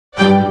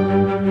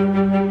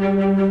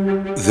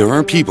There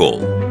are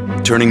people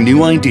turning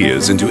new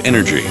ideas into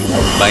energy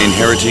by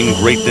inheriting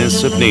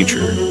greatness of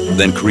nature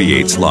that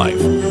creates life.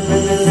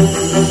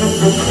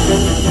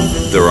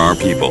 There are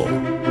people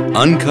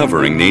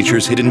uncovering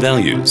nature's hidden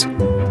values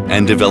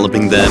and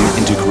developing them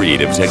into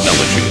creative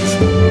technologies.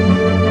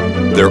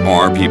 There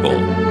are people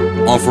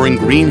offering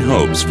green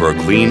hopes for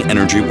a clean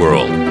energy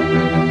world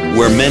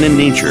where men and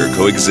nature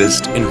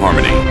coexist in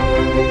harmony.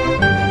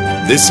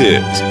 This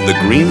is the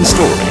green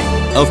story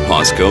of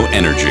POSCO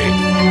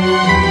Energy.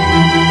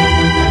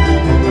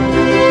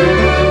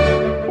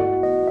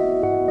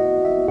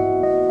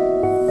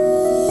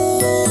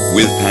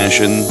 With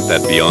passion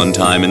that beyond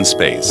time and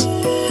space,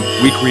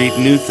 we create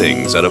new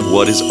things out of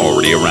what is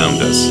already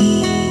around us.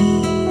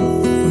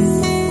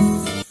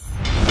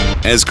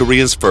 As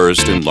Korea's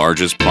first and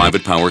largest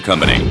private power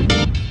company,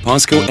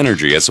 POSCO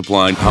Energy has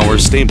supplied power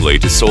stably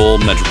to Seoul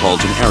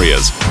metropolitan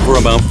areas for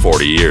about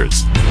 40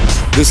 years.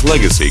 This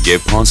legacy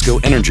gave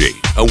POSCO Energy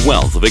a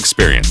wealth of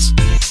experience,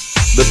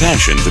 the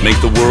passion to make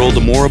the world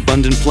a more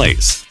abundant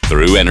place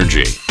through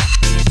energy.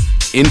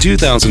 In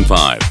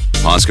 2005,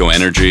 POSCO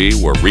Energy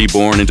were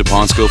reborn into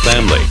POSCO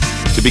family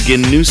to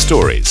begin new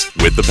stories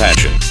with the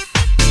passion.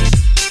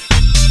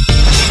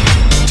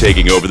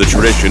 Taking over the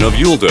tradition of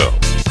Yule dough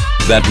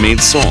that made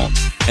salt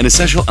an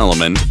essential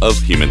element of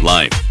human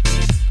life.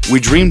 We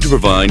dream to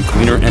provide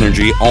cleaner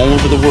energy all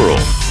over the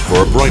world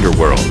for a brighter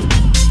world.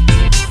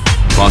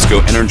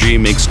 POSCO Energy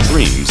makes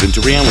dreams into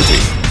reality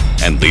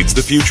and leads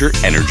the future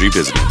energy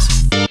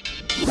business.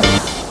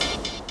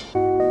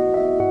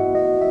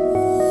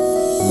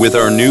 With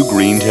our new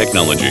green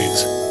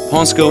technologies,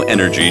 POSCO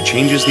Energy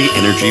changes the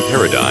energy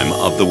paradigm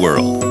of the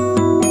world.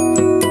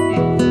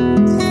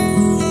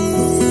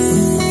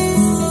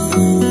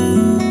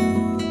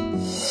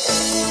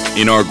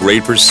 In our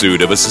great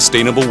pursuit of a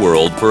sustainable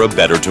world for a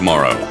better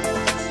tomorrow,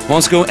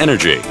 POSCO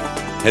Energy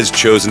has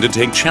chosen to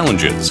take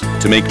challenges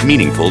to make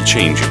meaningful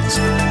changes.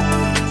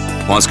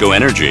 POSCO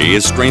Energy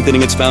is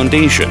strengthening its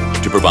foundation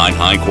to provide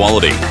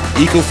high-quality,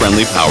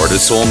 eco-friendly power to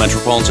Seoul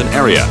metropolitan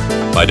area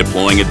by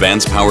deploying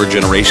advanced power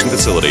generation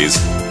facilities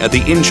at the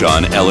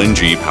Incheon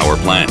LNG power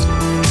plant.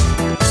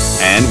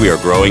 And we are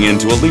growing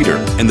into a leader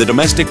in the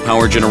domestic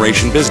power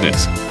generation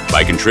business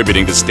by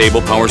contributing to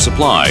stable power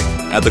supply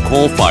at the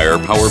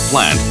coal-fired power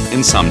plant in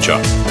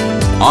Samcheok.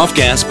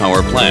 Off-gas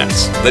power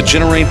plants that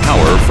generate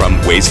power from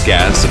waste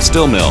gas at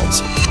steel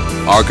mills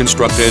are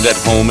constructed at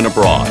home and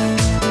abroad.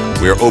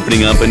 We are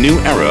opening up a new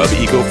era of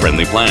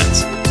eco-friendly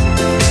plants.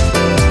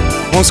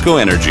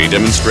 POSCO Energy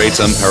demonstrates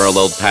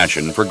unparalleled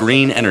passion for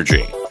green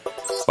energy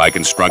by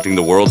constructing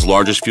the world's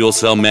largest fuel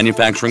cell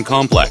manufacturing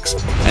complex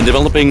and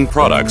developing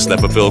products that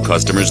fulfill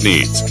customers'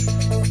 needs.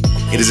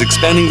 It is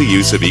expanding the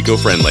use of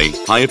eco-friendly,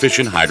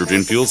 high-efficient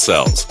hydrogen fuel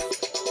cells.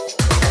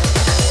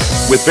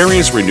 With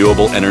various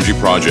renewable energy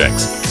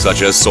projects,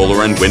 such as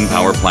solar and wind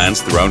power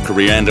plants throughout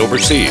Korea and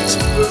overseas,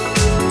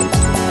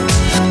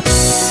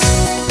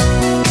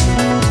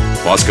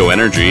 POSCO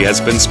Energy has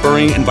been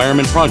spurring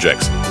environment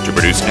projects to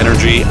produce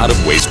energy out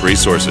of waste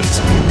resources.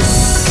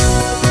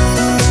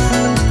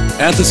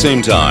 At the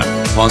same time,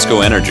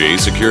 POSCO Energy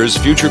secures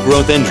future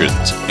growth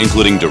engines,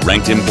 including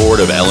direct import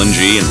of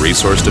LNG and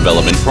resource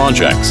development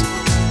projects,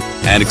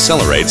 and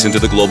accelerates into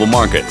the global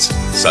markets,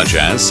 such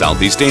as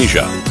Southeast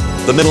Asia,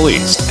 the Middle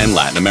East, and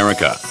Latin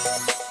America.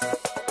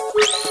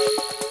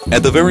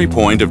 At the very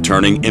point of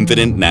turning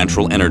infinite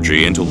natural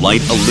energy into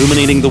light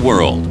illuminating the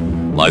world,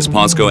 lies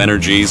POSCO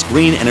Energy's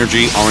Green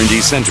Energy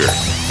R&D Center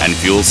and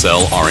Fuel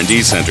Cell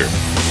R&D Center.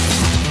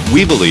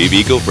 We believe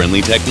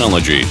eco-friendly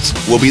technologies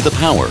will be the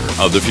power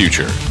of the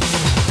future.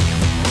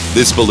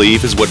 This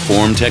belief is what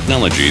formed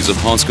technologies of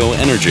POSCO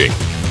Energy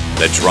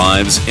that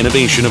drives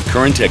innovation of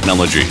current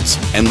technologies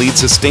and leads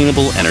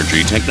sustainable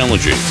energy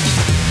technologies.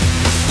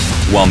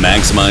 While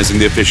maximizing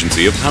the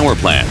efficiency of power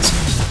plants,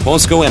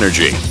 POSCO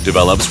Energy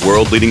develops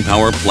world-leading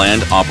power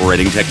plant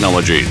operating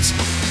technologies,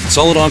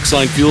 solid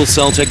oxide fuel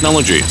cell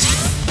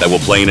technologies that will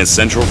play an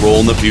essential role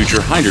in the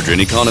future hydrogen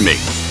economy,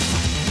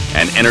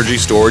 and energy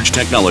storage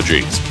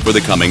technologies for the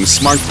coming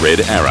smart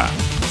grid era.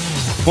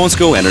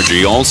 POSCO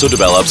Energy also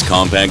develops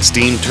compact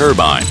steam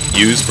turbine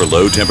used for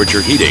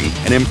low-temperature heating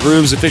and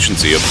improves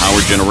efficiency of power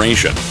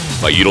generation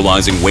by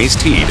utilizing waste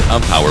heat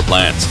of power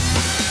plants.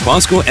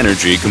 POSCO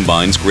Energy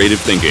combines creative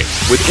thinking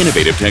with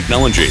innovative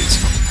technologies,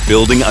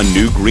 building a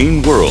new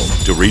green world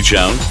to reach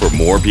out for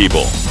more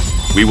people.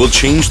 We will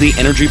change the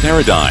energy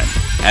paradigm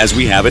as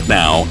we have it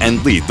now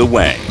and lead the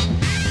way.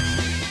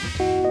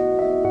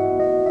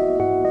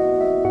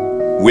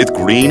 With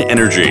green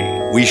energy,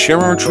 we share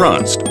our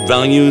trust,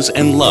 values,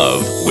 and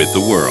love with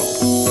the world.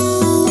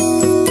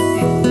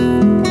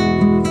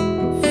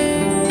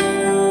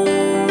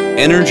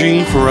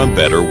 Energy for a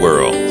better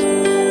world.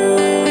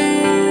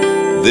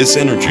 This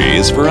energy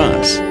is for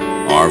us,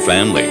 our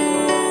family,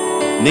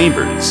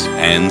 neighbors,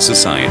 and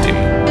society.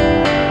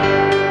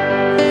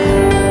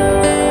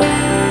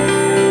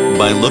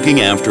 By looking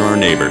after our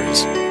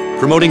neighbors,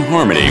 promoting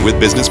harmony with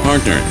business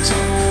partners,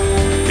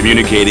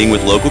 communicating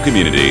with local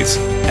communities,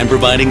 and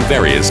providing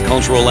various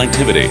cultural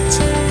activities,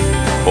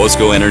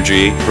 POSCO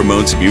Energy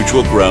promotes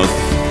mutual growth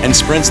and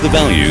spreads the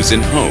values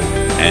in hope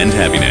and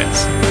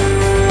happiness.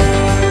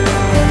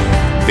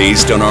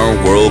 Based on our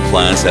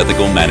world-class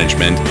ethical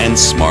management and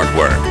smart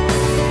work,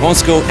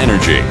 POSCO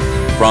Energy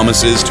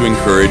promises to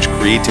encourage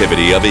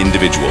creativity of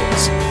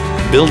individuals,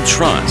 build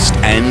trust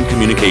and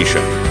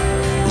communication,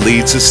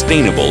 lead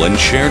sustainable and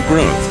shared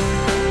growth,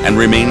 and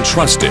remain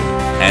trusted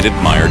and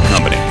admired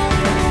company.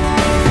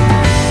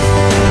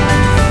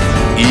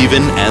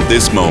 Even at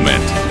this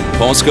moment,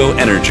 POSCO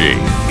Energy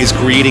is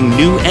creating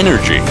new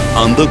energy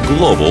on the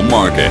global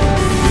market.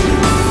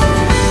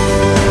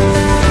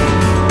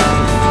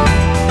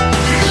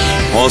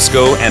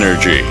 POSCO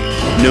Energy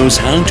knows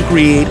how to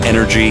create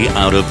energy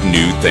out of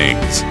new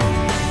things.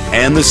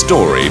 And the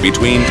story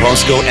between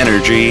POSCO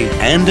Energy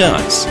and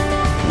us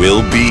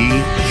will be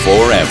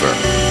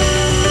forever.